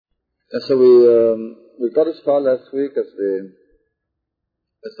And so we got as far last week as the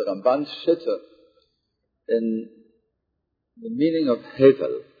Ramban Shitta in the meaning of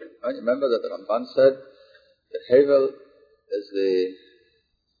Hevel. Right? Remember that the Ramban said that Hevel is the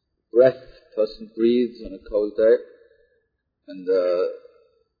breath a person breathes on a cold day, and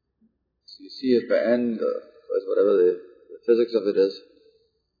so you see at the end, whatever the physics of it is,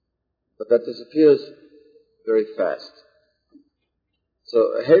 but that disappears very fast.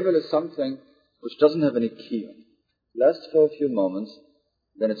 So a Hevel is something which doesn't have any key on it. Lasts for a few moments,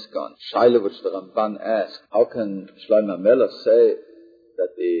 then it's gone. Shaila, which the Ramban asked, how can Shlomo Melech say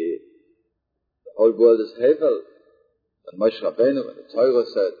that the whole world is Hevel? And Moshe Rabbeinu, when the Torah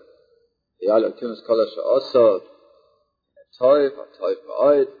said, Yal Akimus Kol Asher Osod, Toiv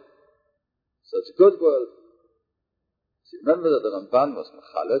Ba'oid, so it's a good world. So remember that the Ramban was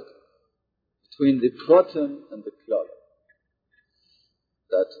Mechalek between the Protim and the Klal.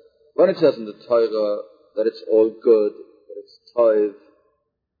 That when it says in the Torah that it's all good, that it's Toiv,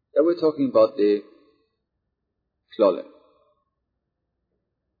 then we're talking about the Klalim.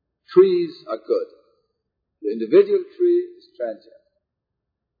 Trees are good. The individual tree is transient.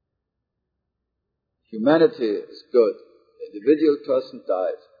 Humanity is good. The individual person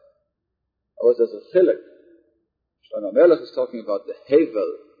dies. Or there's a chilek. Shlomo Melech is talking about the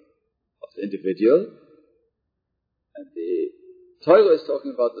Hevel of the individual, and the Torah is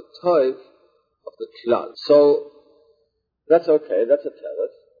talking about the Toiv of the Klal. So that's okay, that's a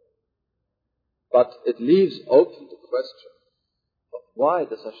teretz. But it leaves open the question of why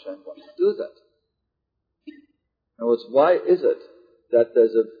does Hashem want to do that? In other words, why is it that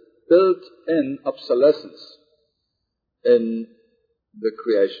there's a built-in obsolescence in the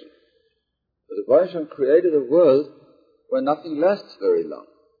creation? The Rebbe Hashem created a world where nothing lasts very long.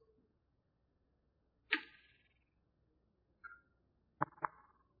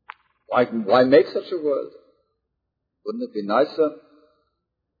 Why make such a world? Wouldn't it be nicer?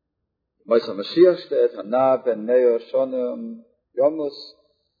 Moshe Mashiach steht, Hana ben Neo Shonum Yomus.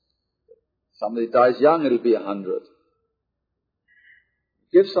 Somebody dies young, it'll be 100.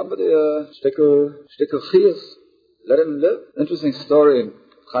 Give somebody a stickel chiyus. Let him live. Interesting story.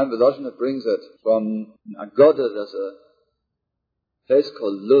 Chaim Volozhiner brings it from Agoda. There's a place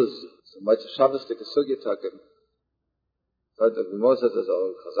called Luz. So much Shabbos stickel sugitakim. So the Gemara says there's a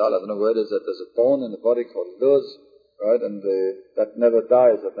Chazal, I don't know where it is, that there's a bone in the body called Luz, right? And that never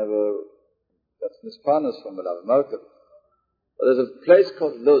dies. That's Nispanas from Malav Malkut. But there's a place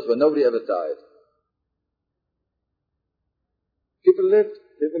called Luz where nobody ever died. People lived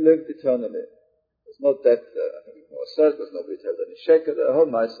eternally. There's no death there. I think it more says because nobody tells any sheker, the whole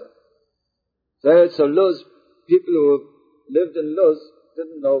Maisa. So Luz, people who lived in Luz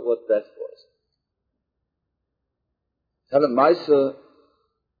didn't know what death was. Tell a Maisa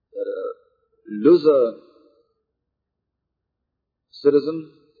that a Luzer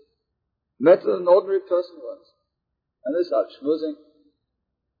citizen met an ordinary person once. And they started schmoozing.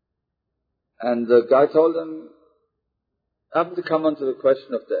 And the guy told him, happened to come onto the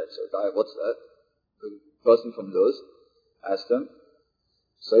question of death. So the guy, what's that? The person from Luz asked him.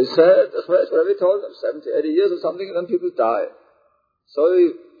 So he said, whatever he told him, 70, 80 years or something, and then people die. So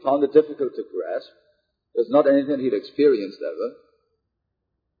he found it difficult to grasp. There's not anything he'd experienced ever.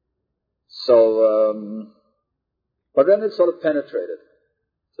 So, but then it sort of penetrated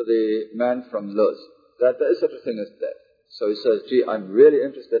to the man from Luz that there is such a thing as death. So he says, gee, I'm really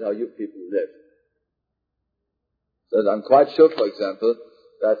interested how you people live. So I'm quite sure, for example,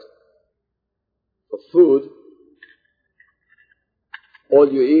 that for food,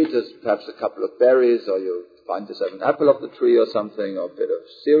 all you eat is perhaps a couple of berries, or you find yourself an apple off the tree or something, or a bit of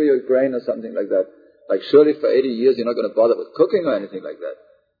cereal grain or something like that. Like surely for 80 years you're not going to bother with cooking or anything like that.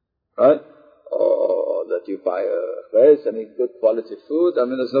 Right? Or that you buy any good quality food. I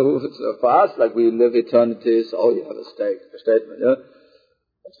mean, there's no, for us, like we live eternities, oh, you have a statement, yeah?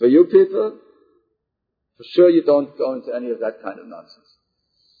 But for you people, for sure you don't go into any of that kind of nonsense.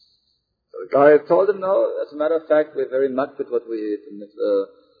 So the guy told him, no, as a matter of fact, we're very much with what we eat. And if the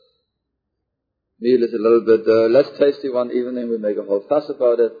meal is a little bit less tasty one evening, we make a whole fuss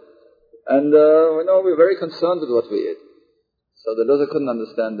about it. And, we're very concerned with what we eat. So the Luzer couldn't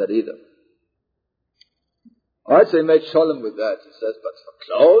understand that either. Alright, so he made sholem with that. He says, but for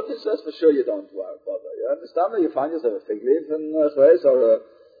clothes, he says, for sure you don't bother. You understand that you find yourself a fig leaf in a place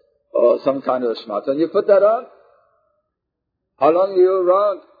or some kind of a schmatter, and you put that on. How long are you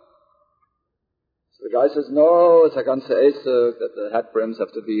around? So the guy says, no, it's a ganze Esek, that the hat brims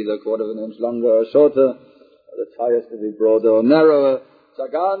have to be either a quarter of an inch longer or shorter, or the tie has to be broader or narrower. It's a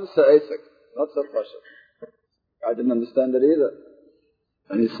ganze Esek, not so precious. I didn't understand it either.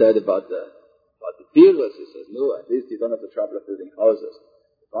 And he said about the dealers, he says, no, at least you don't have the trouble of building houses.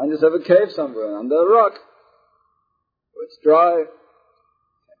 Find yourself a cave somewhere under a rock, where it's dry. It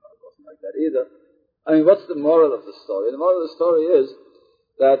wasn't like that either. I mean, what's the moral of the story? The moral of the story is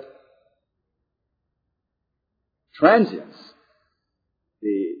that transience,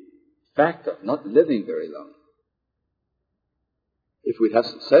 the fact of not living very long, if we'd have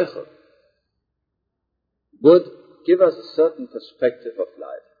some seichel, would give us a certain perspective of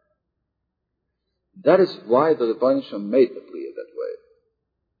life. That is why the Rebbeinu Shalom made the Bria that way.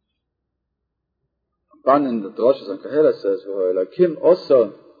 Ramban in the Droshes on Koheles says, "V'ho'elakim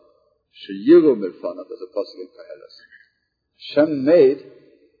oso sheyiru milfanav," there's a pasuk in Koheles. Hashem made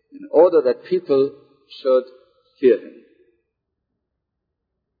in order that people should fear Him.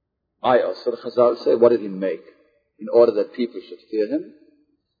 So the Chazal say, what did He make in order that people should fear Him?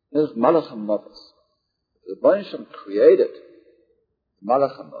 There's Malach HaMavos. The Rebbeinu Shalom created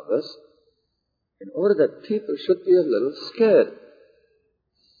Malach HaMavos in order that people should be a little scared.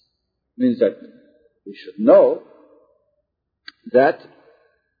 Means that we should know that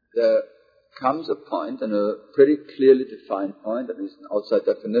there comes a point, and a pretty clearly defined point, at least an outside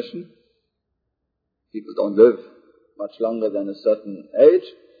definition. People don't live much longer than a certain age.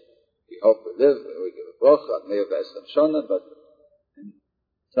 We hope we live, we give a bracha, Meir V'Esrim Shana, but in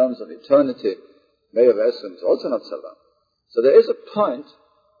terms of eternity, Meir V'Esrim is also not so long. So there is a point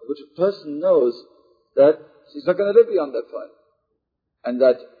at which a person knows that he's not going to live beyond that point, and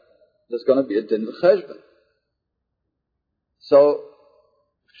that there's going to be a din v'cheshbon. So,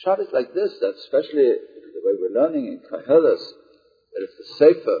 Pshat is like this, that especially the way we're learning in Koheles, that it's the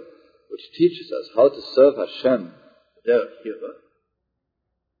Sefer which teaches us how to serve Hashem, Derech Yirah.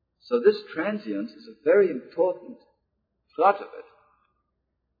 So this transience is a very important part of it.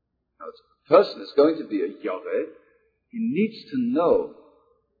 Now, if a person is going to be a Yoreh, he needs to know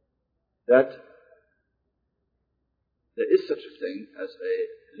that there is such a thing as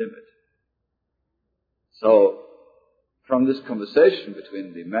a limit. So, from this conversation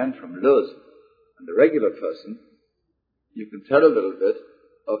between the man from Luz and the regular person, you can tell a little bit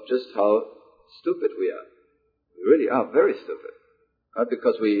of just how stupid we are. We really are very stupid.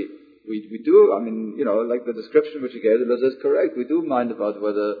 Because we do, I mean, like the description which you gave, Luz is correct. We do mind about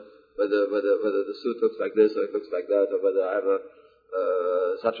whether the suit looks like this or it looks like that, or whether I have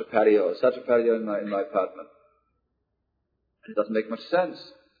such a patio or such a patio in my apartment. It doesn't make much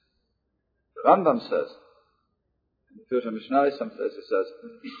sense. The Rambam says, in the Pirush HaMishnah, some places it says,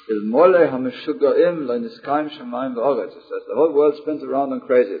 "Il moleh ha'mishugaim le'niskayim shamayim v'oretz." It says the whole world spins around on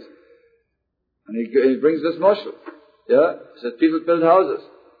crazies, and he brings this moshel. Yeah, he says people build houses.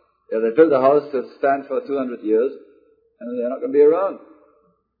 Yeah, they build a house to stand for 200 years, and they're not going to be around.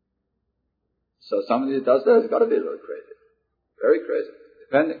 So somebody who does that has got to be a little crazy, very crazy,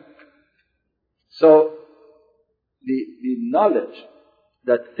 depending. So the knowledge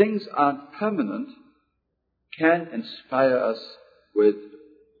that things aren't permanent can inspire us with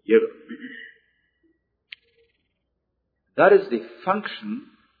Yirah. That is the function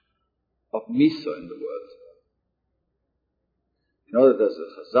of Misa in the world. You know that there's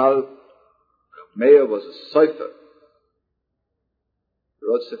a Chazal, Rav Meir was a Sofer, he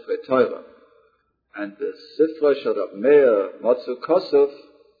wrote Sifrei Torah, and the Sifrei Shel Rav Meir, Motzu Kosov,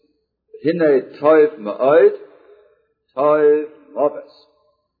 Hinei Toiv Ma'od, Toiv Moves.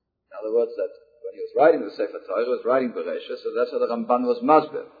 In other words, that when he was writing the Sefer Torah, he was writing Bereishis, so that's how the Ramban was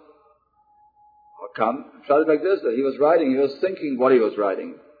Masber. Or come, Pshat like this, that he was thinking what he was writing.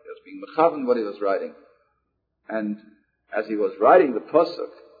 He was being mechavan what he was writing. And as he was writing the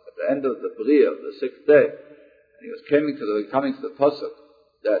Pasuk, at the end of the Bria, of the 6th day, and he was coming to the Pasuk,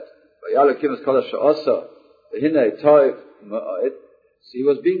 that Vayalakim es kol ha'sha'asa, v'hinei toiv ma'od, so he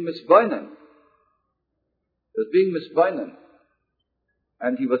was being misbainan. He was being misbainan.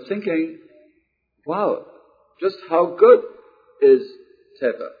 And he was thinking, wow, just how good is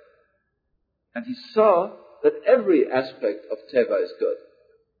Teva? And he saw that every aspect of Teva is good.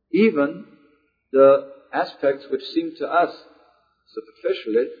 Even the aspects which seem to us,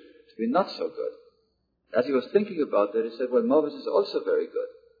 superficially, to be not so good. As he was thinking about that, he said, well, Moses is also very good.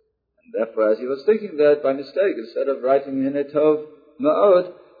 And therefore, as he was thinking that, by mistake, instead of writing Hinei Tov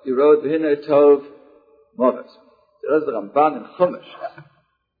Ma'od, he wrote Hinei Tov Moses. So that's the Ramban in Chumash.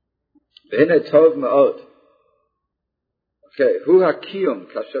 Hinei Tov Ma'od. Okay, Hu HaKiyum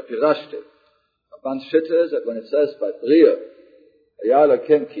Kasher Pirashtiv. Ramban Shitta is that when it says by Bria,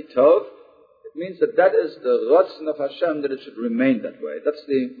 Vayalakim Ki Tov, it means that is the Ratzon of Hashem, that it should remain that way. That's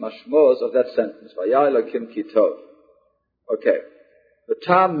the mashmos of that sentence. Vayalakim Ki Tov. Okay. The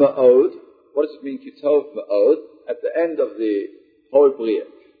Tam Ma'od, what does it mean Ki Tov Ma'od? At the end of the whole Bria.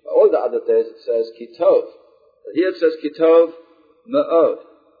 All the other days it says Kitov. But here it says Kitov Me'od.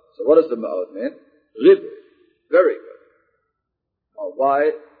 So what does the Me'od mean? Ribu. Very good. Now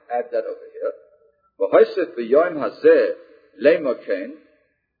why add that over here? V'hoisef b'yoyim hazeh le'mokein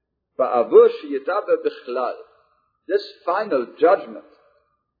ba'avur she'yidaber b'chlal. This final judgment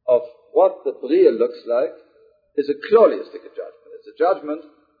of what the Bria looks like is a kloliistic judgment. It's a judgment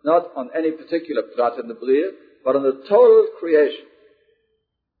not on any particular prat in the Bria, but on the total creation.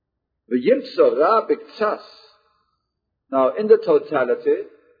 V'yimtzo ra b'ktsas. Now, in the totality,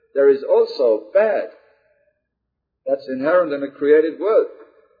 there is also bad. That's inherent in a created world.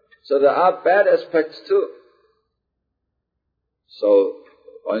 So there are bad aspects too. So,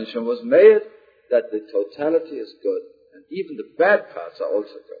 Onishim was made that the totality is good, and even the bad parts are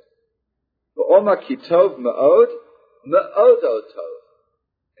also good. V'oma kitov me'od, me'odo tov.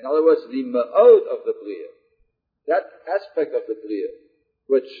 In other words, the me'od of the Bria, that aspect of the Bria,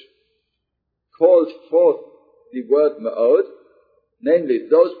 which called forth the word me'od, namely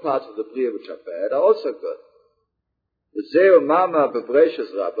those parts of the Bria which are bad, are also good. V'zeu mama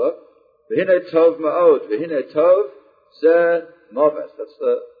b'breishas rabba, v'hinei tov me'od, v'hinei tov ze moves. That's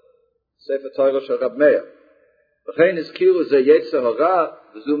the Sefer Torah shel Rab Meir. V'chein izkiru ze yetzer hara,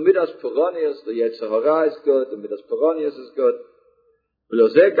 v'zu midas poronius, the yetzer hara is good, the midas poronius is good.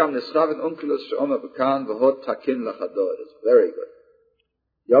 V'lozeh gam nischaven unkelus she'omer b'kan v'hot takin lachador. It's very good.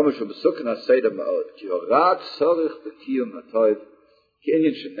 Yomushu b'sukin ha-seder me'od, ki horat sorich b'kiyum ha-toiv, ki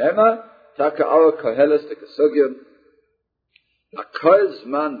inyin she'nema, taka aur koheles dekesugyon, ha'kol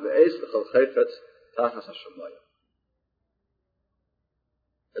zman v'eis l'chol chayfetz tachas ha-shomoyim.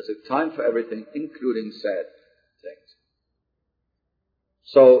 There's a time for everything, including sad things.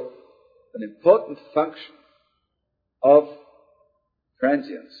 So, an important function of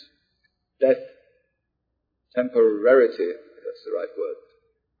transience, death, temporarity, if that's the right word,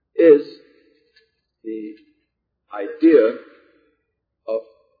 is the idea of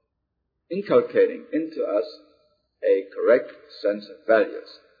inculcating into us a correct sense of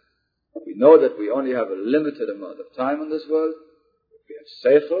values. We know that we only have a limited amount of time on this world. If we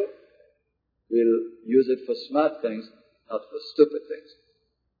have seichel, we'll use it for smart things, not for stupid things.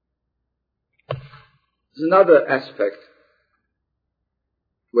 There's another aspect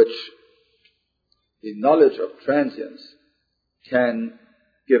which the knowledge of transience can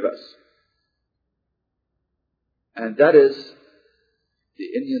give us. And that is the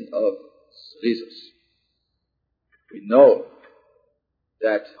Indian of Srizos. We know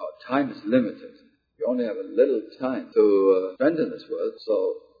that our time is limited. We only have a little time to spend in this world,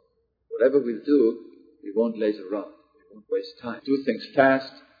 so whatever we'll do, we won't laze around. We won't waste time. Do things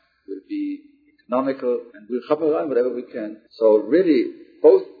fast, we'll be economical, and we'll chop around whatever we can. So really,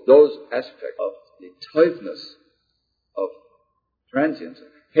 both those aspects of the toivness of transience,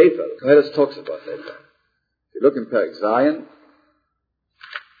 Hevel, Koheles talks about Hevel. If you look in Perek Zion,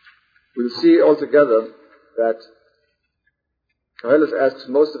 we'll see altogether that Koheles asks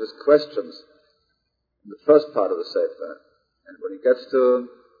most of his questions in the first part of the Sefer, and when he gets to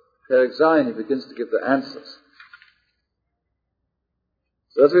Perek Zion, he begins to give the answers.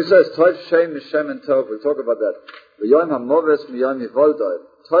 So that's what he says, Toiv Shem Mishem and Tov, we'll talk about that. V'yoim ha-moves miyoim yivoldoi,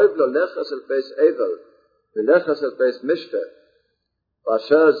 Toiv lo lechas el beis Evel, v'lechas el beis Mishte,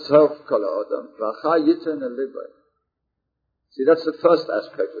 v'asher zov kol ha'odam, v'acha yiten el libay. See, that's the first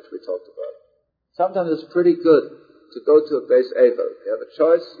aspect which we talked about. Sometimes it's pretty good to go to a beis Evel. You have a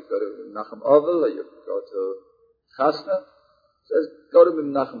choice, you go to Menachem Ovel, or you go to Chasna. It says, go to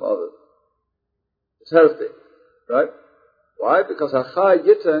Menachem Ovel. It's healthy, right? Why? Because Hacha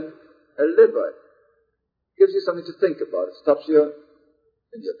Yiten El Libay gives you something to think about. It stops you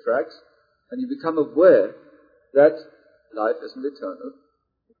in your tracks, and you become aware that life isn't eternal.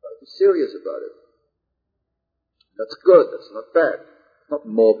 You've got to be serious about it. That's good. That's not bad. It's not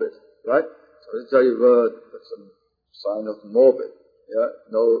morbid, right? So I tell you, that's some sign of morbid. Yeah,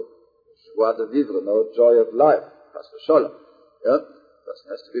 no joie de vivre, no joy of life. Pas v'sholem. Yeah, person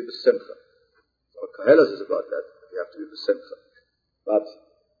has to be b'simcha. So Koheles is about that. You have to be b'simcha. But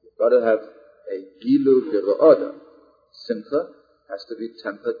you've got to have a gilu v'ro'oda. Simcha has to be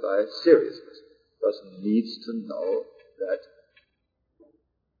tempered by seriousness. The person needs to know that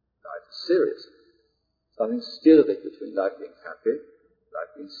life is serious. Something stirring between life being happy,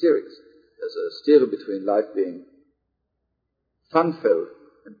 life being serious. There's a stir between life being fun-filled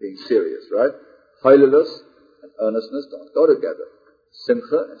and being serious, right? Hoilulus and earnestness don't go together.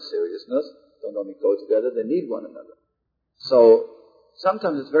 Simcha and seriousness don't only go together, they need one another. So,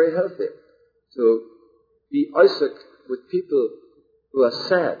 sometimes it's very healthy to be oisek with people who are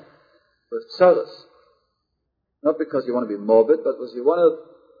sad, with tzaras. Not because you want to be morbid, but because you want to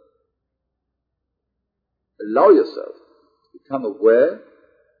allow yourself to become aware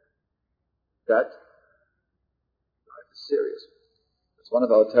that life is serious. It's one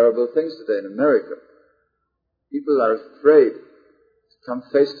of our terrible things today in America. People are afraid to come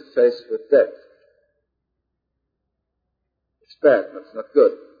face to face with death. It's bad, that's not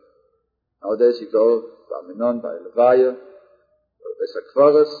good. Nowadays you go by Minon, by Levaya, or Beis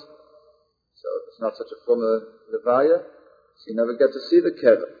HaKvaros, so it's not such a formal Levaya, so you never get to see the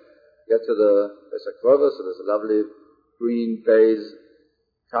kever. You get to the Beis HaKvaros, so there's a lovely green baize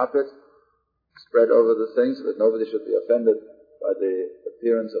carpet spread over the thing so that nobody should be offended by the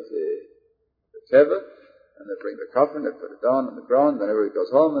appearance of the kever. And they bring the coffin, they put it down on the ground, then everybody goes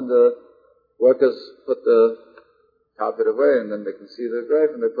home and the workers put the carpet away and then they can see the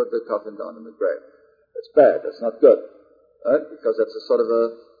grave and they put the coffin down in the grave. That's bad, that's not good. Right? Because that's a sort of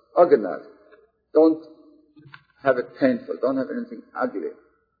a organat. Don't have it painful, don't have anything ugly.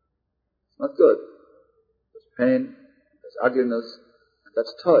 It's not good. There's pain, there's ugliness, and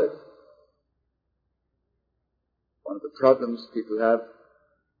that's tough. One of the problems people have,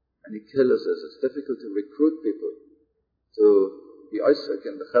 and he kills us, it's difficult to recruit people to be Isaac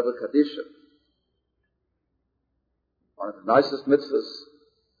in the Chaver Kadisha. One of the nicest mitzvahs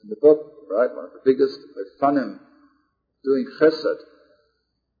in the book, right? One of the biggest fanim doing chesed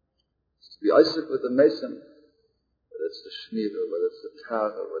is to be Isaac with the mason, whether it's the shniva, whether it's the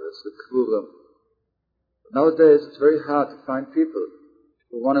tara, whether it's the kvurim. But nowadays it's very hard to find people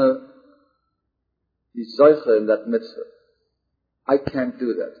who want to be zoicha in that mitzvah. I can't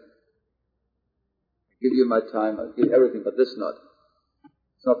do that. Give you my time, I'll give everything, but this not.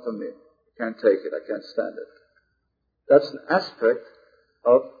 It's not for me. I can't take it, I can't stand it. That's an aspect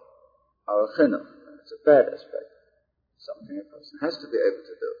of our chinuch. It's a bad aspect. Something a person has to be able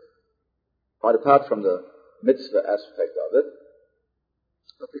to do. Quite apart from the mitzvah aspect of it,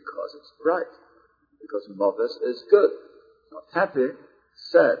 but because it's right. Because moves is good. Not happy,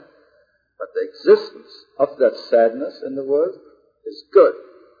 sad. But the existence of that sadness in the world is good.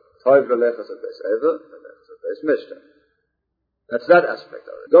 That's that aspect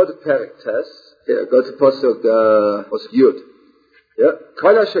of it. Go to Perek Tes. Here, go to Posuk Yud. Yeah.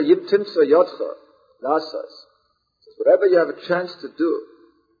 Whatever you have a chance to do,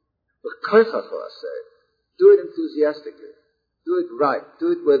 do it enthusiastically. Do it right.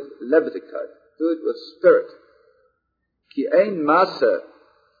 Do it with leviticate. Do it with spirit. Ki ein maser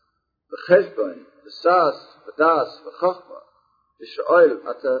v'cheshbon v'sas v'das v'chochma v'sho'ol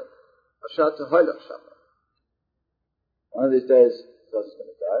ata ashat hoylach shama. One of these days, the person's going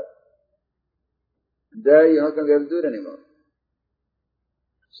to die. And there you're not going to be able to do it anymore.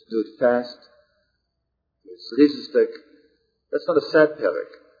 So do it fast. Do it zrisistik. That's not a sad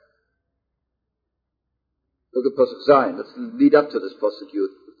perek. Look at Posuk Zayin. Let's lead up to this Posuk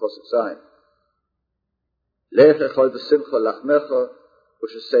Yud, the Posuk Zayin. Lech echol b'simcha lachmecha,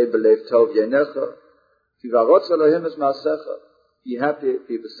 u'shesei b'lev tov yenecha, kivarotz Elohim es ma'asecha. Be happy,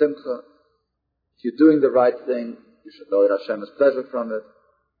 be b'simcha. If you're doing the right thing, you should know that Hashem has pleasure from it.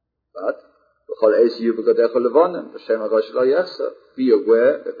 But, v'chol eis yu b'gadecha levonim, Hashem harosh lo yechsa. Be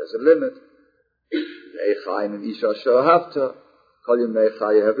aware that there's a limit. Le'echayim im isha asher ahavta, kol yom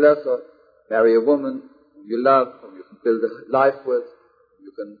le'echai yehevlecha. Marry a woman whom you love, whom you can build a life with, whom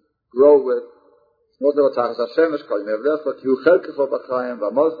you can grow with. It's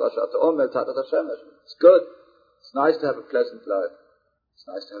good. It's nice to have a pleasant life. It's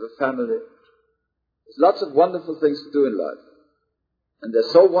nice to have a family. There's lots of wonderful things to do in life. And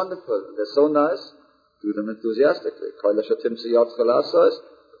they're so wonderful, they're so nice, do them enthusiastically. Do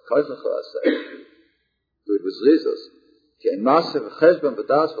it with zrizos.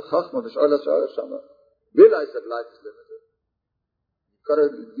 Realize that life is limited. You've got to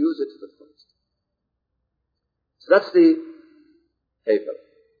use it to the fullest. So that's the Hebel.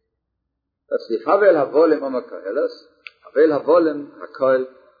 That's the Havel Havolim Omakahelas, Havel Havolim Hakoil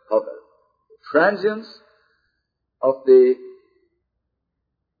Havel. The transience of the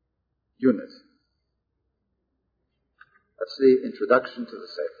unit. That's the introduction to the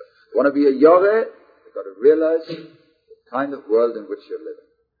Sefer. You want to be a Yoreh, you've got to realize the kind of world in which you're living.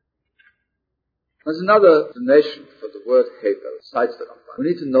 There's another explanation for the word Hebel, besides the Ramban. We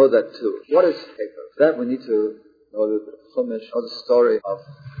need to know that too. What is Hebel? For that we need to know a little bit of Chumash, know the story of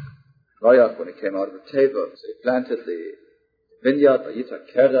Noach when he came out of the table. So he planted the vineyard, Vayita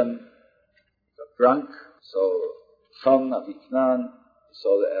Kerem, he got drunk, so Cham, Aviknan, he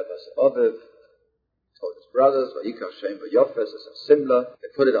saw the Erbas Oviv, he told his brothers, Vayikar Shem Vayofes, as a Simla, they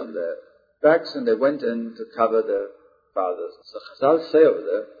put it on their backs and they went in to cover their fathers. So Chazal say over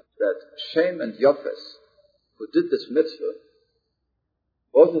there, that Shem and Yofes who did this mitzvah,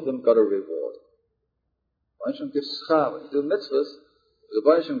 both of them got a reward. The Rebbeinu Shalom gives schar. When you do mitzvahs, the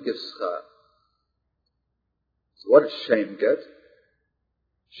Rebbeinu Shalom gives schar. So what did Shem get?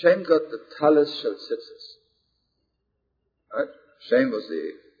 Shem got the talis shel tzitzis. Right? Shem was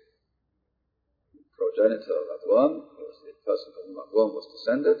the progenitor of Avraham. He was the person from whom Avraham was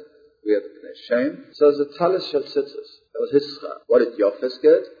descended. We have the Bnei Shem. So it was the talis shel tzitzis. That was his schar. What did Yofes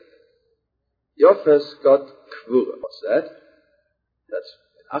get? Yofes got kvura. What's that? That's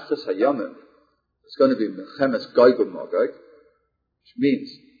in Achas Hayamim. It's going to be Mechemes Gog u'Magog, which means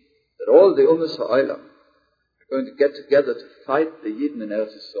that all the Ummos Ha'olam are going to get together to fight the Yidden in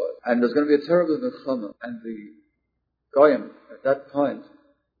Eretz Yisrael. And there's going to be a terrible Milchama, and the Goyim at that point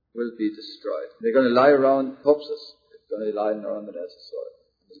will be destroyed. They're going to lie around corpses. They're going to lie around in Eretz Yisrael.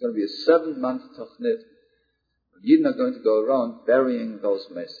 There's going to be a 7-month Tachnit. Yidden are going to go around burying those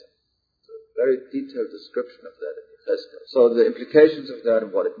Mesa. A very detailed description of that in Yechezkel. So the implications of that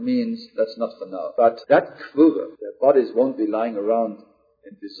and what it means, that's not for now. But that kvura, their bodies won't be lying around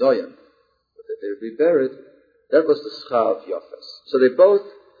in Bizoyim, but that they'll be buried, that was the schar of Yofes. So they both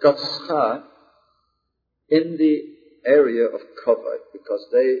got schar in the area of Kovod, because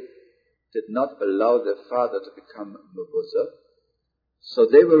they did not allow their father to become Mevuzah. So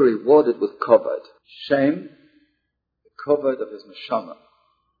they were rewarded with Kovod. Shem, the Kovod of his neshama.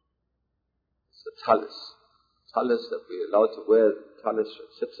 The talis. Talis that we're allowed to wear, the talis shel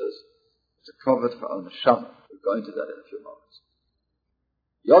tzitzis, is a cover for our neshama. We'll go into that in a few moments.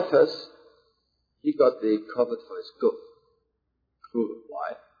 Yofes, he got the cover for his guf. Why?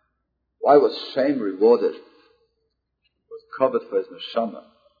 Why was Shem rewarded with cover for his neshama?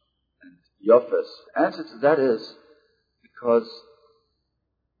 And Yofes, the answer to that is because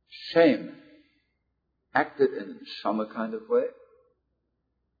Shem acted in a neshama kind of way,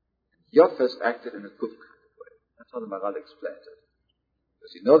 Yofes acted in a guf kind of way. That's how the Maral explains it.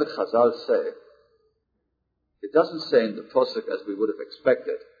 Because you know the Chazal say, it doesn't say in the Posuk as we would have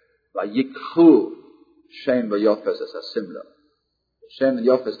expected, Vayikhu Shem v'Yofes as a simla. Shem and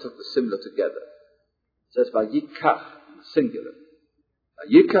Yofes took the simla together. It says Vayikach in the singular.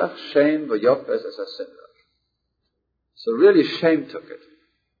 Vayikach Shem v'Yofes as a simla. So really Shem took it.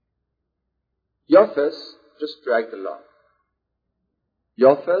 Yofes just dragged along.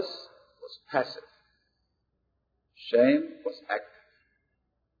 Yofes was passive. Shem was active.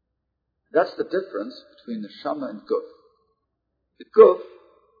 That's the difference between the Neshama and Guf. The Guf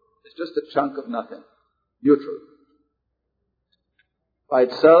is just a chunk of nothing, neutral. By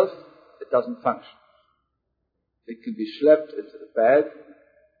itself, it doesn't function. It can be schlepped into the bad,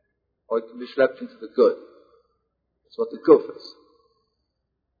 or it can be schlepped into the good. That's what the Guf is.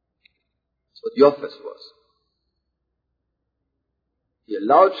 That's what Yofes was. He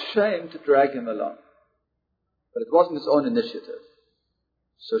allowed Shem to drag him along. But it wasn't his own initiative.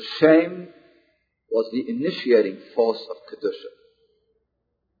 So Shem was the initiating force of Kedusha.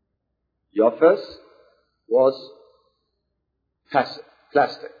 Yofes was passive,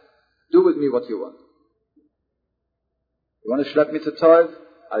 plastic. Do with me what you want. You want to schlep me to Toiv?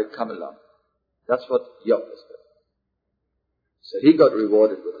 I'll come along. That's what Yofes did. So he got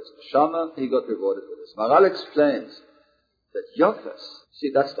rewarded with his neshama, he got rewarded with his. Maral explains that Yofes,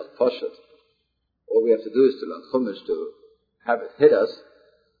 see, that's the Poshet. All we have to do is to learn Chumash to have it hit us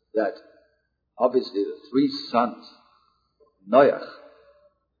that obviously the 3 sons of Noach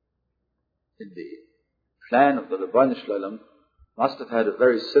in the plan of the Rebbeinu Shalom must have had a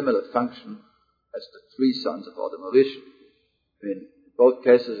very similar function as the 3 sons of Adam HaRishon. I mean, in both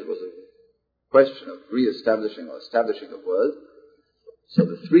cases it was a question of re-establishing or establishing a world. So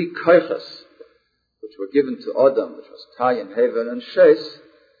the 3 koiches which were given to Adam, which was Kayin, Hevel, and Shes,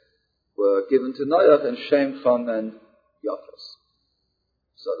 were given to Noach and Shem, Chom, and Yofes.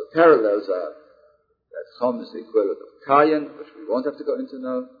 So the parallels are that Chom is the equivalent of Kayin, which we won't have to go into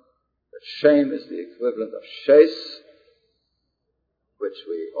now, that Shem is the equivalent of Shes, which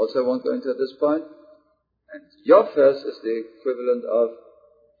we also won't go into at this point, and Yofes is the equivalent of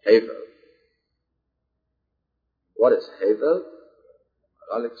Hevel. What is Hevel?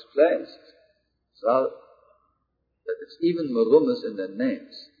 I'll explain. So that it's even merumas in their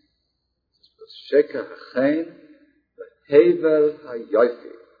names. Sheker hachain, Hevel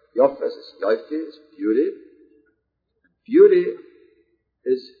hayofi. Yofes is yofi, is beauty. And beauty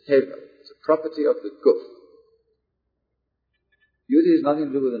is Hevel. It's a property of the guf. Beauty has nothing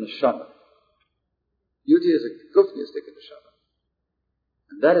to do with the neshama. Beauty is a gufnistic neshama.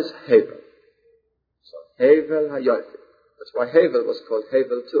 And that is Hevel. So Hevel hayofi. That's why Hevel was called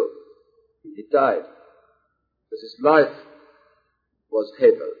Hevel too. He died because his life was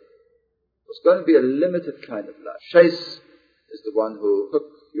Hevel. It was going to be a limited kind of life. Shais is the one who took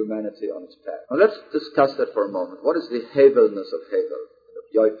humanity on its path. Now let's discuss that for a moment. What is the Hevelness of Hevel, of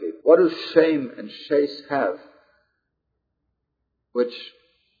Yoifi? What do Shem and Shais have, which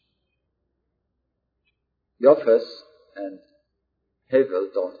Yofes and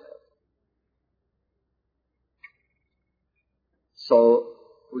Hevel don't have? So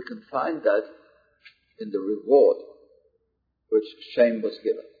we can find that in the reward which Shem was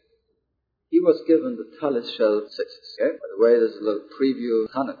given. He was given the Talis Shel Tzitzis. Okay? By the way, there's a little preview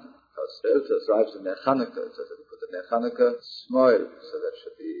of Hanukkah, because the Ilta writes in their Hanukkah, it says that we put in their Hanukkah Smoil, so that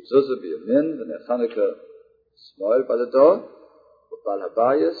should be Zuzah, be a min, and their Hanukkah Smoil by the door, Bal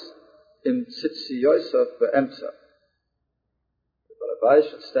Habayis, Im Tzitzi Yosef Be'emtza. The Bal Habayis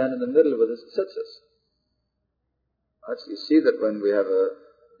should stand in the middle with his tzitzis. Right, so you see that when we have a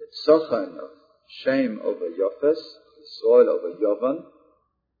Nitzochan of Shem over Yofes, Soil over Yovan,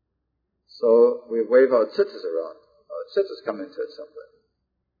 so we wave our tzitzis around. Our tzitzis come into it somewhere.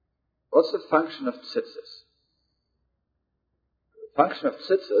 What's the function of tzitzis? The function of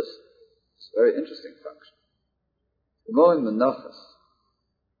tzitzis is a very interesting function. The Morim Menachos.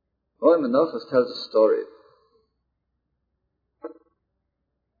 Morim Menachos tells a story. There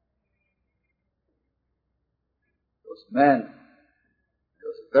was a man, he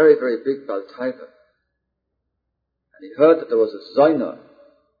was a very, very big Bal Taiva. And he heard that there was a Zaina,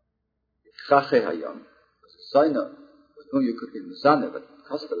 Chache Hayam, was a Zaina with whom you could be Mizane, but it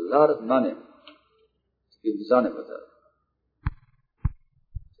cost a lot of money to be Mizane with her.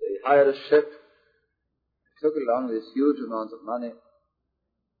 So he hired a ship, he took along this huge amount of money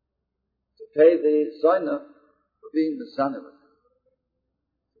to pay the Zaina for being Mizane with her.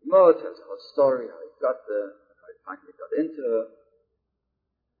 The Gemara tells the whole story, how he got there, how he finally got into her.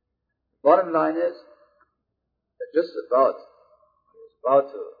 The bottom line is that just about, he was about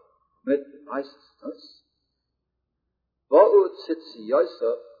to commit the vices. Va'u tzitzi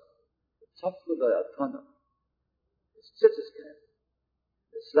Yosef, taflu v'yatana. His tzitzis came.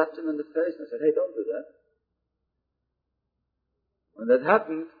 They slapped him in the face and said, hey, don't do that. When that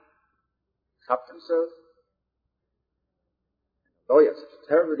happened, he chopped himself. Oh, he had such a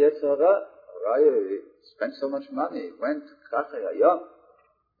terrible Yetzirah. He spent so much money. He went to Chache Hayam.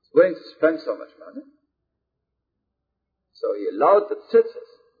 He was willing to spend so much money. So he allowed the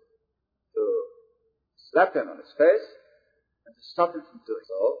tzitzis to slap him on his face and to stop him from doing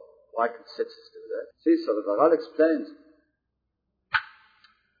so. Why can tzitzis do that? See, so the Maharal explains.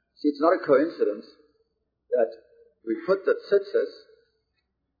 See, it's not a coincidence that we put the tzitzis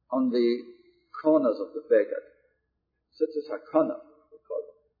on the corners of the beged. Tzitzis hakana, we call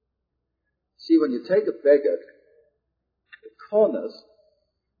them. See, when you take a beged, the corners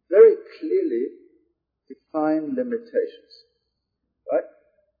very clearly define limitations. Right?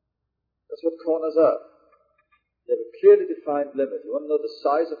 That's what corners are. They have a clearly defined limit. You want to know the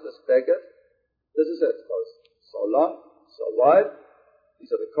size of this beged? This is it. It goes so long, so wide.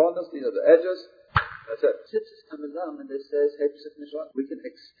 These are the corners, these are the edges. That's it. Tzitzis come along and they say, hey, we can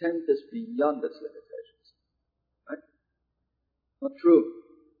extend this beyond its limitations. Right? Not true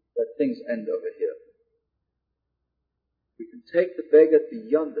that things end over here. We can take the beged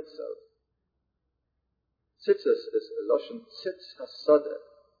beyond itself. Tzitzis is a loshon tzitz hasadeh.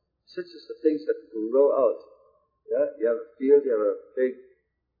 Tzitzis are things that grow out. Yeah, you have a field, you have a big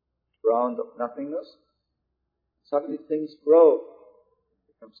ground of nothingness. Suddenly things grow.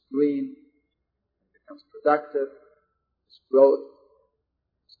 It becomes green, it becomes productive, there's growth,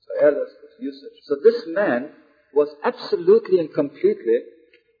 there's toilets, there's usage. So this man was absolutely and completely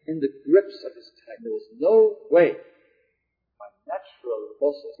in the grips of his time. There was no way by natural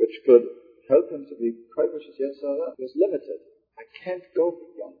forces which could help him to be Kovish Yetzirah. He was limited. I can't go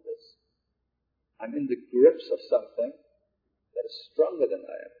beyond this. I'm in the grips of something that is stronger than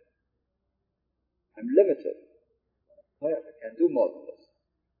I am. I'm limited. I can't do more than this.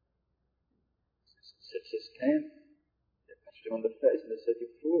 Tzitzis came, they punched him on the face and they said, you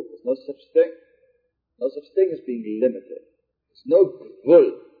fool, there's no such thing. No such thing as being limited. There's no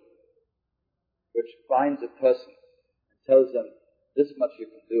gvul which binds a person and tells them, this much you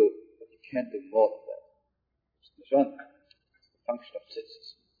can do, but you can't do more than that. It's the function of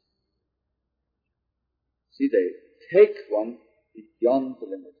tzitzis. See, they take one beyond the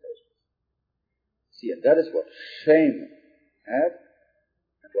limitations. See, and that is what Shem had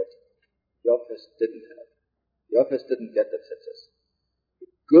and what Yofes didn't have. Yofes didn't get the tzitzis. The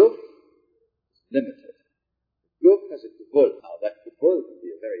guf is limited. The guf has a gvul. Now that gvul could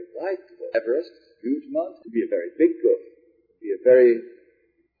be a very wide gvul. Everest is a huge mountain. It could be a very big guf. It could be a very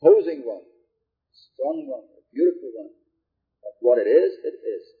imposing one, a strong one, a beautiful one. But what it is,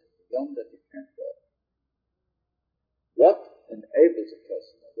 beyond that you enables a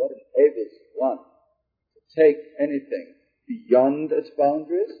person, or what enables one to take anything beyond its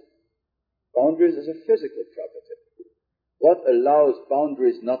boundaries? Boundaries is a physical property. What allows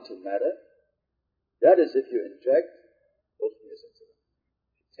boundaries not to matter? That is if you inject Ruchnius into them.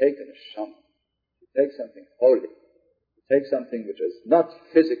 If you take an neshama, if you take something holy, if you take something which is not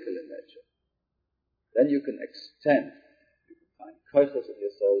physical in nature, then you can extend, you can find koichos in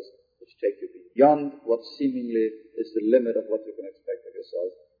your souls which take you beyond what seemingly is the limit of what you can expect of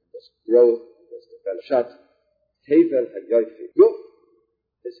yourself. There's growth, there's development. Hevel hayofi. Guf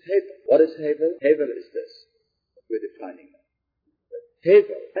is Hevel. What is Hevel? Hevel is this, what we're defining now.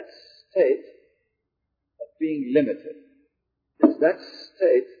 Hevel, that state of being limited, is that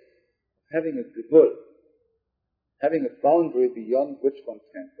state of having a gvul, having a boundary beyond which one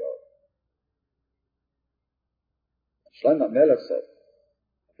can't go. Shlomo Melech said,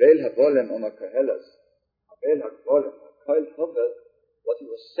 Avel havolem oma koheles, Avel havolem koil chovel. What he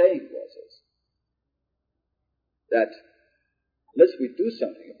was saying was that unless we do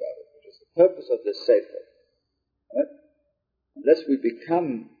something about it, which is the purpose of this Sefer, right? Unless we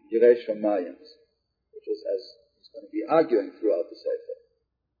become Yirei Shamayim, which is as he's going to be arguing throughout the Sefer,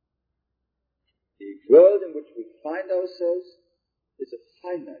 the world in which we find ourselves is a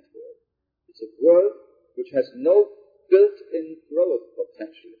finite world. It's a world which has no built-in growth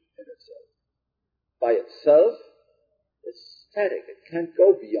potential in itself. By itself, it's static. It can't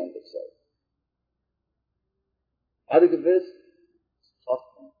go beyond itself. How to give this? It's tough.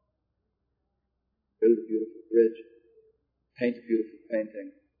 Build a beautiful bridge, paint a beautiful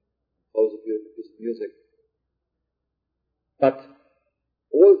painting, compose a beautiful piece of music. But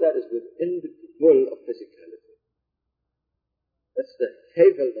all that is within the will of physicality. That's the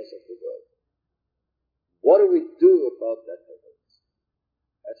hevelness of the world. What do we do about that hevelness?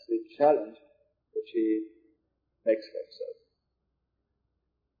 That's the challenge which he makes for himself.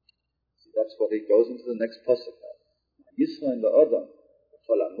 See, that's what he goes into the next pasuk now. Yisrael la'odam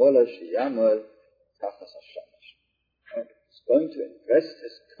v'chol amola sheyamol tachas hashamash. He's going to invest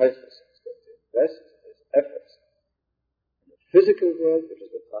his koichos, he's going to invest his efforts in the physical world, which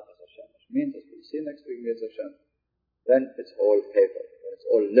is what tachas hashamash means, as we'll see next week in Yetz Hashem. Then it's all paper, then it's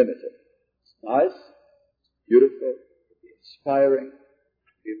all limited. It's nice, it's beautiful, it'll be inspiring,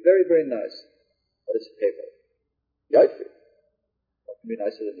 it'll be very, very nice, but it's paper. Yaifi. What can be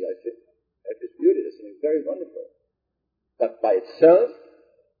nicer than Yaifi? Yaifi is beauty, it's something very wonderful. But by itself,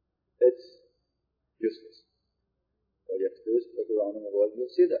 it's useless. All you have to do is look around in the world and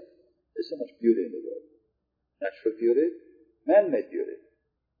you'll see that. There's so much beauty in the world. Natural beauty, man-made beauty.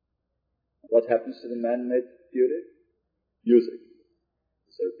 What happens to the man-made beauty? Music.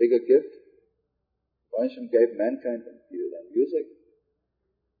 Is there a bigger gift? Hashem gave mankind than music.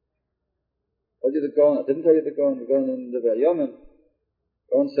 I told you the Gaon, I didn't tell you the Gaon in the Yamin.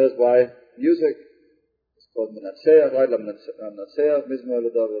 Gaon says why music is called Menatseach, right? Menatseach, Mizmor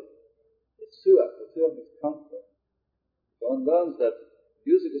LeDavid. It's Suach. Suach means conquer. Gaon learns that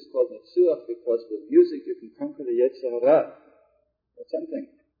music is called Netzuach because with music you can conquer the Yetzer Hara. That's something.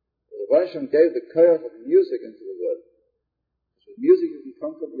 The Hashem gave the koyach of music into the world. With music you can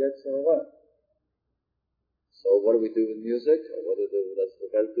conquer the Yetzer Hara. So what do we do with music? Or what does the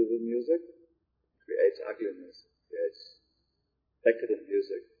world do with music? It creates ugliness. It creates decadent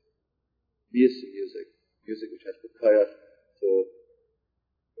music. Music which has the koyach to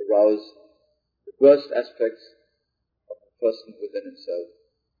arouse the worst aspects of the person within himself.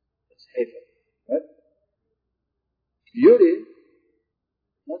 It's hatred. Right? Beauty is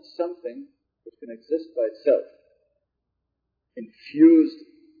not something which can exist by itself. Infused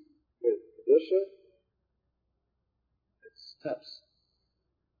with kedusha, it stops.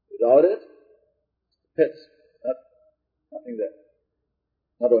 Without it, it's pits. Nothing there.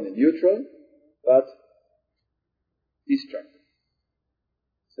 Not only neutral, but destructive.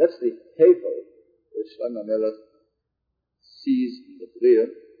 So that's the hevel which Shlomo Melech sees in the Bria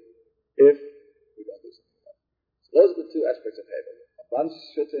if we don't do something about it. So those are the two aspects of hevel. Advanced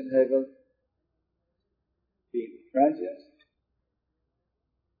Schritte in hevel, being transient.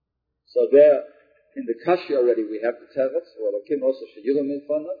 So there, in the Kashi already we have the Teretz, or Elokim also Sheyurim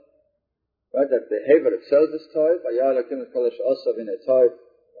Milfonah, right, that the hevel itself is toiv, Vayah Elokim et kol asher asa v'nei toiv,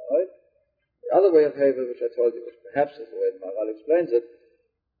 right? The other way of hevel, which I told you, which perhaps is the way Maharal explains it,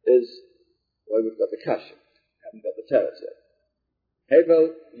 is where we've got the Kashi. We haven't got the Teretz yet.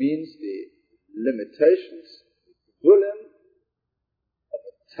 Hevel means the limitations, the gvulim of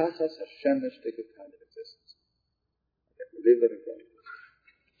a tachas Hashemish kind of existence. Okay, we leave that in front.